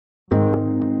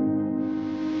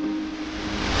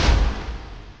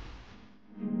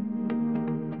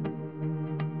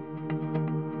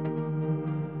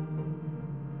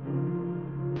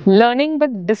Learning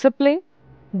with discipline,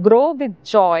 grow with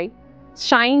joy,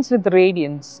 shines with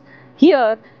radiance.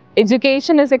 Here,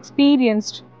 education is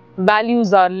experienced,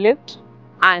 values are lived,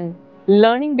 and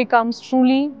learning becomes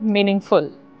truly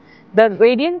meaningful. The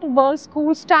Radiant World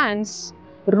School stands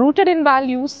rooted in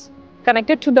values,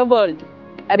 connected to the world.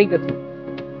 Arigato.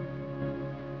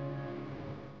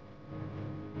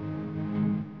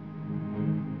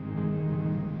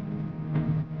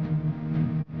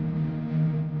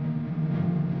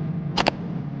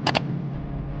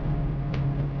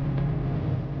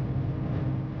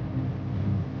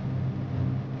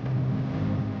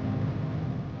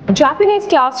 Japanese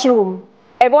classroom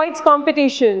avoids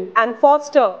competition and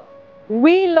foster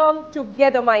we learn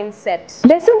together mindset.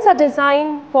 Lessons are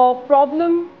designed for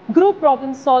group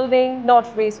problem solving,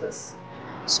 not races.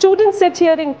 Students sit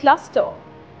here in cluster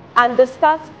and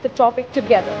discuss the topic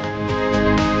together.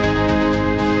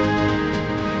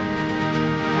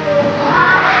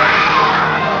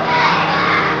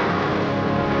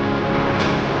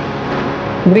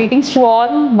 Greetings to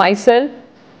all, myself,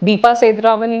 Deepa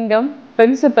Sedramalingam,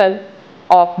 Principal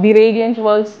of the Radiant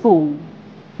World School.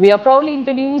 We are proudly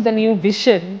introduce the new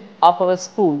vision of our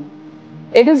school.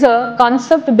 It is a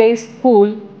concept-based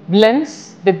school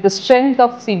blends with the strength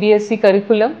of CBSE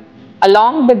curriculum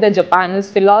along with the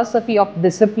Japanese philosophy of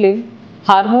discipline,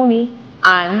 harmony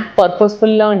and purposeful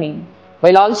learning,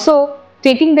 while also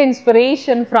taking the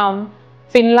inspiration from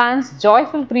Finland's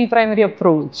joyful pre-primary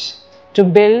approach to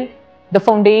build the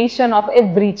foundation of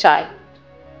every child.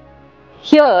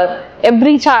 Here,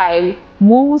 every child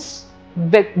moves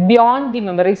beyond the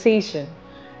memorization.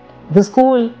 The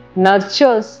school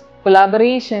nurtures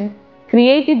collaboration,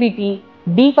 creativity,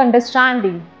 deep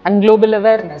understanding, and global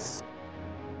awareness.